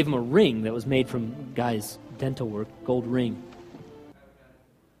they give him a ring that was made from guy's dental work, gold ring.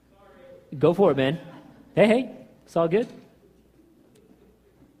 Go for it, man. Hey, it's all good.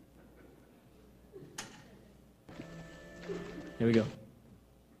 Here we go.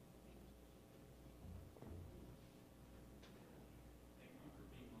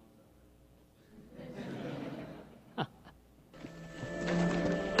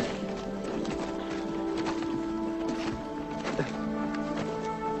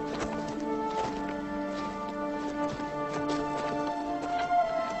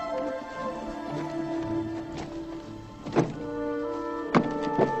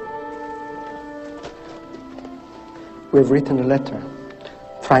 We've written a letter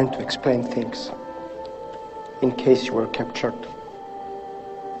trying to explain things in case you were captured.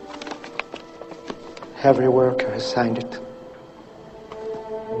 Every worker has signed it.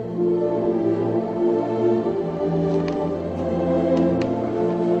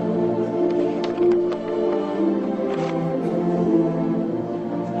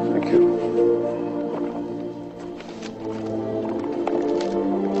 Thank you.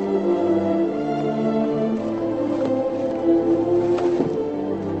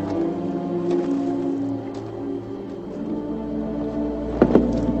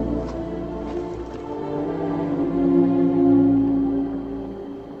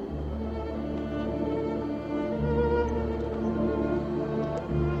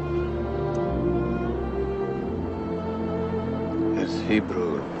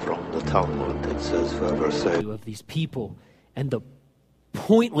 Hebrew from the Talmud. It says, whoever says of these people and the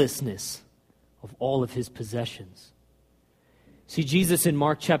pointlessness of all of his possessions. See, Jesus in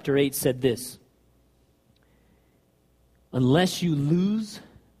Mark chapter 8 said this, unless you lose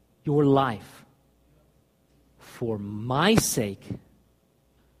your life for my sake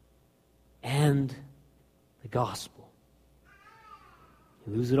and the gospel,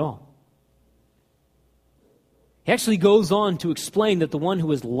 you lose it all. He actually goes on to explain that the one who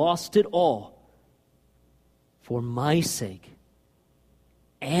has lost it all for my sake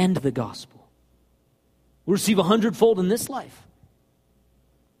and the gospel will receive 100-fold in this life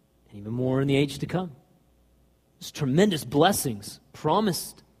and even more in the age to come. There's tremendous blessings,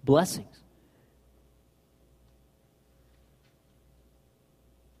 promised blessings.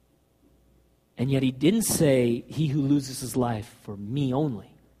 And yet he didn't say, he who loses his life for me only.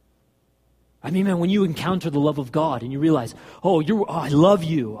 I mean, man, when you encounter the love of God and you realize, I love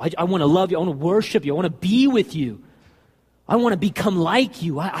you. I want to love you. I want to worship you. I want to be with you. I want to become like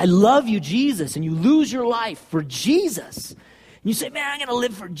you. I love you, Jesus. And you lose your life for Jesus. And you say, man, I'm going to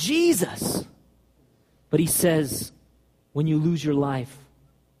live for Jesus. But he says, when you lose your life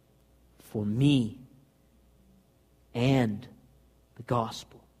for me and the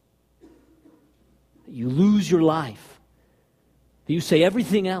gospel, that you lose your life, that you say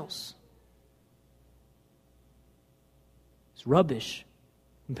everything else is rubbish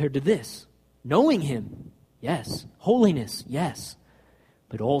compared to this. Knowing him, yes. Holiness, yes.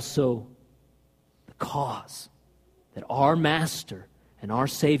 But also the cause that our Master and our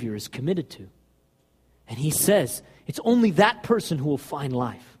Savior is committed to. And he says, it's only that person who will find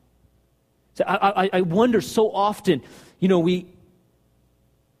life. So I wonder so often, we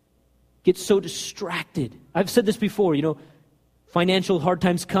get so distracted. I've said this before, financial hard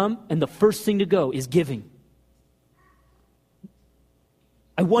times come, and the first thing to go is giving.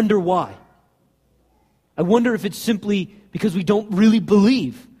 I wonder why. I wonder if it's simply because we don't really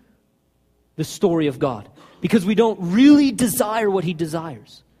believe the story of God, because we don't really desire what he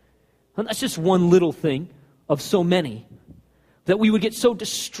desires. And that's just one little thing of so many, that we would get so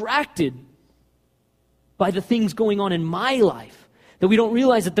distracted by the things going on in my life that we don't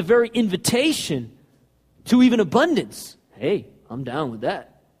realize that the very invitation to even abundance, hey, I'm down with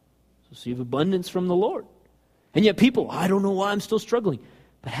that. Receive abundance from the Lord. And yet people, I don't know why I'm still struggling.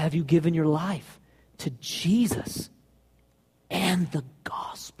 But have you given your life to Jesus and the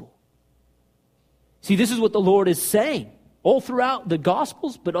gospel? See, this is what the Lord is saying all throughout the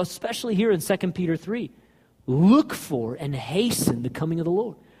Gospels, but especially here in 2 Peter 3. Look for and hasten the coming of the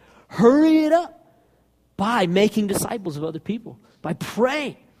Lord. Hurry it up by making disciples of other people, by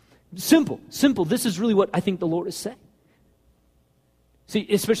praying. Simple. This is really what I think the Lord is saying. See,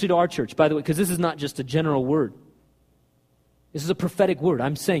 especially to our church, by the way, because this is not just a general word. This is a prophetic word.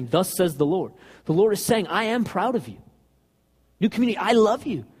 I'm saying, thus says the Lord. The Lord is saying, I am proud of you. New community, I love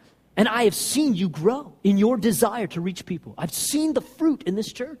you. And I have seen you grow in your desire to reach people. I've seen the fruit in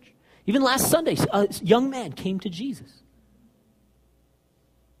this church. Even last Sunday, a young man came to Jesus.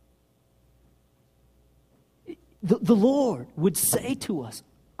 The Lord would say to us,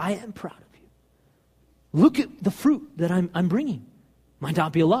 I am proud of you. Look at the fruit that I'm bringing. Might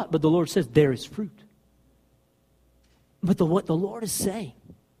not be a lot, but the Lord says there is fruit. But what the Lord is saying,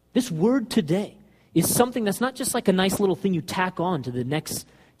 this word today, is something that's not just like a nice little thing you tack on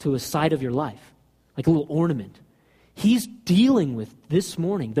to a side of your life, like a little ornament. He's dealing with this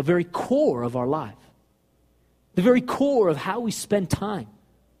morning the very core of our life, the very core of how we spend time,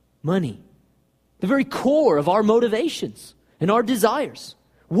 money, the very core of our motivations and our desires.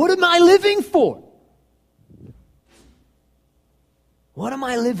 What am I living for? What am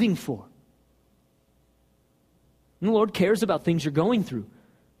I living for? And the Lord cares about things you're going through,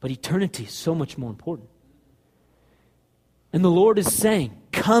 but eternity is so much more important. And the Lord is saying,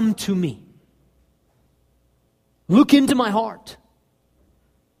 come to me. Look into my heart.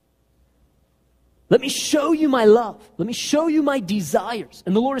 Let me show you my love. Let me show you my desires.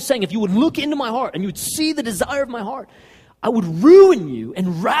 And the Lord is saying, if you would look into my heart and you would see the desire of my heart, I would ruin you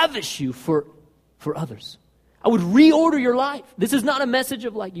and ravish you for others. I would reorder your life. This is not a message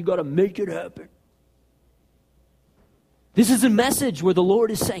of like, you got to make it happen. This is a message where the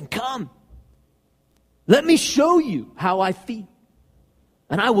Lord is saying, come. Let me show you how I feel.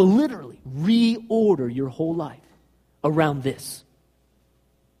 And I will literally reorder your whole life around this.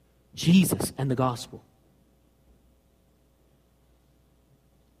 Jesus and the gospel.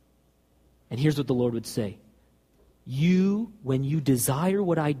 And here's what the Lord would say. When you desire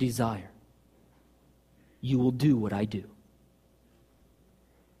what I desire, you will do what I do.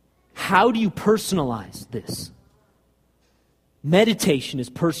 How do you personalize this? Meditation is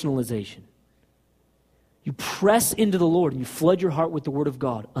personalization. You press into the Lord and you flood your heart with the Word of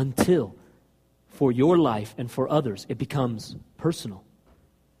God until, for your life and for others, it becomes personal.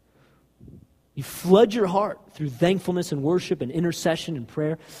 You flood your heart through thankfulness and worship and intercession and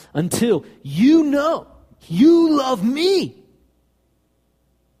prayer until you know you love me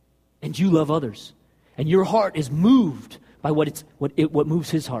and you love others. And your heart is moved by what moves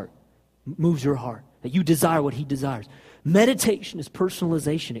his heart, moves your heart, that you desire what he desires. Meditation is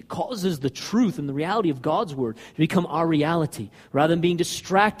personalization. It causes the truth and the reality of God's word to become our reality. Rather than being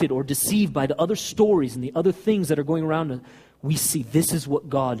distracted or deceived by the other stories and the other things that are going around us, we see this is what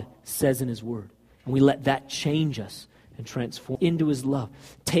God says in his word. And we let that change us and transform into his love.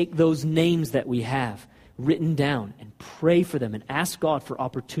 Take those names that we have written down and pray for them and ask God for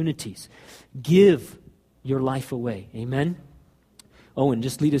opportunities. Give your life away. Amen? Owen,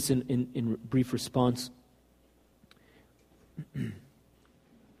 just lead us in brief response.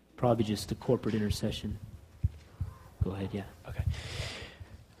 Probably just a corporate intercession. Go ahead, yeah. Okay.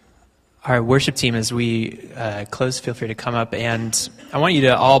 Our worship team, as we close, feel free to come up. And I want you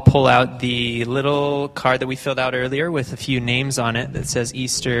to all pull out the little card that we filled out earlier with a few names on it that says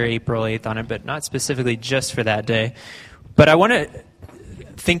Easter, April 8th on it, but not specifically just for that day. But I want to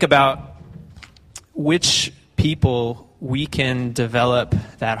think about which people we can develop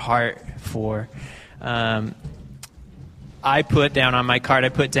that heart for. I put down on my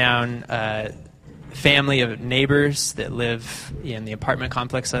card, family of neighbors that live in the apartment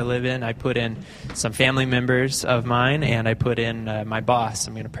complex I live in. I put in some family members of mine, and I put in my boss.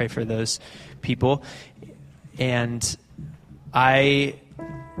 I'm going to pray for those people. And I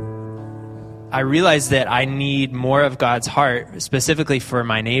realize that I need more of God's heart, specifically for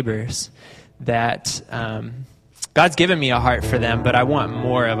my neighbors, that God's given me a heart for them, but I want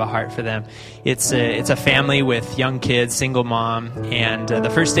more of a heart for them. It's a family with young kids, single mom, and the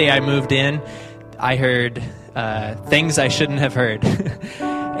first day I moved in, I heard things I shouldn't have heard.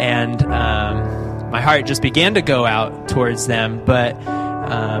 And my heart just began to go out towards them, but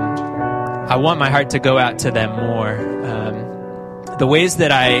I want my heart to go out to them more. The ways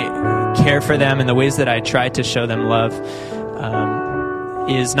that I care for them and the ways that I try to show them love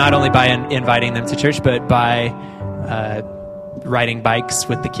is not only by inviting them to church, but by riding bikes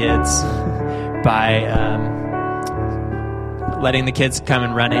with the kids, by letting the kids come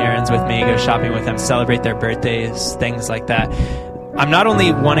and run errands with me, go shopping with them, celebrate their birthdays, things like that. I'm not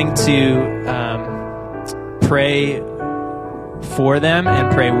only wanting to pray for them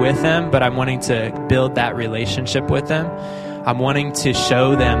and pray with them, but I'm wanting to build that relationship with them. I'm wanting to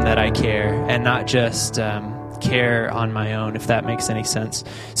show them that I care and not just care on my own, if that makes any sense.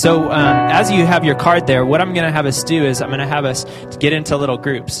 So as you have your card there, what I'm going to have us do is I'm going to have us get into little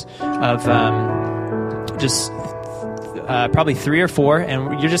groups of just probably 3 or 4,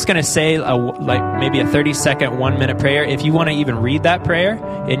 and you're just going to say like maybe a 30-second, 1-minute prayer. If you want to even read that prayer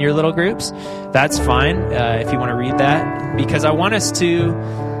in your little groups, that's fine if you want to read that, because I want us to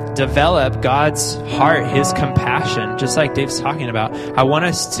develop God's heart, his compassion, just like Dave's talking about. I want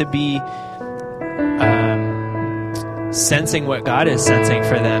us to be sensing what God is sensing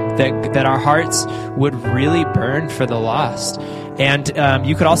for them, that our hearts would really burn for the lost. And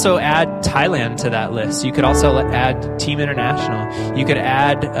you could also add Thailand to that list. You could also add Team International. You could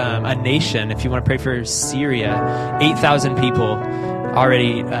add a nation, if you want to pray for Syria. 8,000 people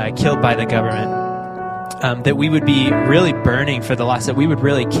already killed by the government. That we would be really burning for the lost, that we would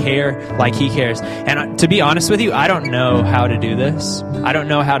really care like he cares. And to be honest with you, I don't know how to do this. I don't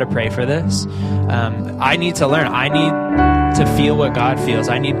know how to pray for this. I need to learn. I need to feel what God feels.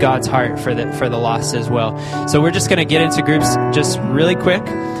 I need God's heart for the lost as well. So we're just going to get into groups just really quick.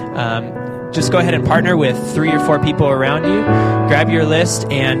 Just go ahead and partner with 3 or 4 people around you. Grab your list,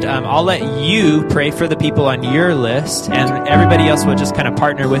 and I'll let you pray for the people on your list, and everybody else will just kind of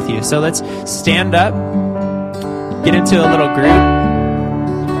partner with you. So let's stand up, get into a little group.